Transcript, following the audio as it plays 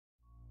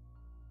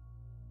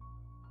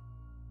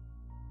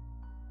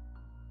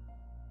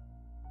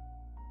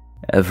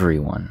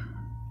Everyone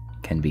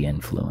can be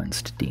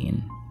influenced,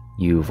 Dean.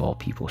 You of all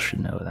people should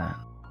know that.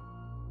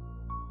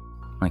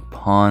 Like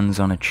pawns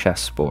on a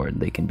chessboard,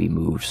 they can be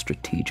moved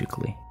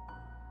strategically.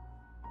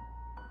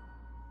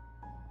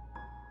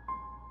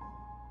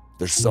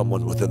 There's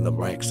someone within the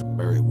ranks of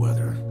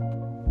Merryweather.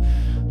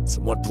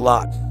 Someone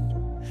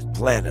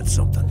planning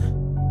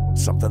something.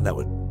 Something that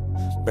would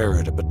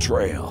merit a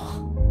betrayal.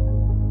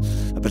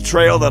 A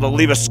betrayal that'll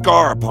leave a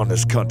scar upon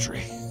this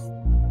country.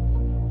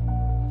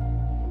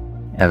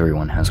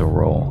 Everyone has a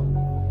role.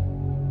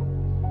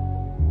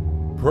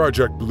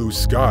 Project Blue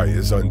Sky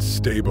is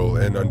unstable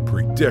and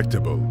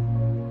unpredictable.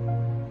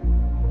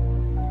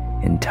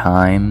 In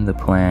time, the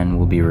plan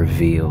will be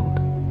revealed,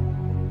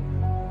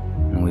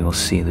 and we will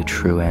see the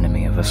true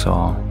enemy of us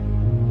all.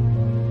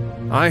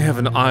 I have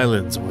an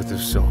island's worth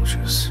of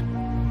soldiers.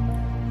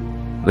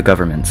 The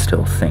government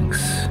still thinks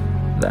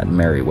that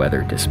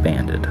Merryweather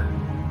disbanded.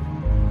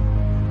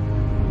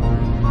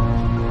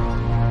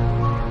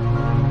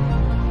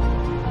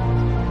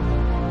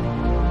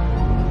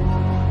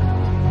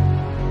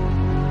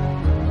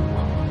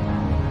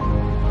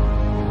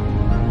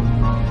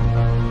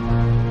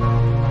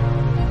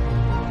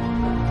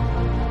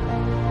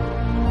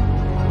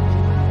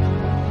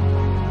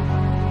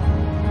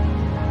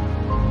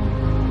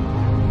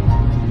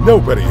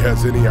 Nobody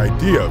has any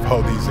idea of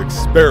how these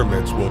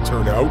experiments will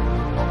turn out.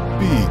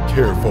 Be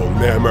careful,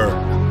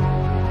 Nammer.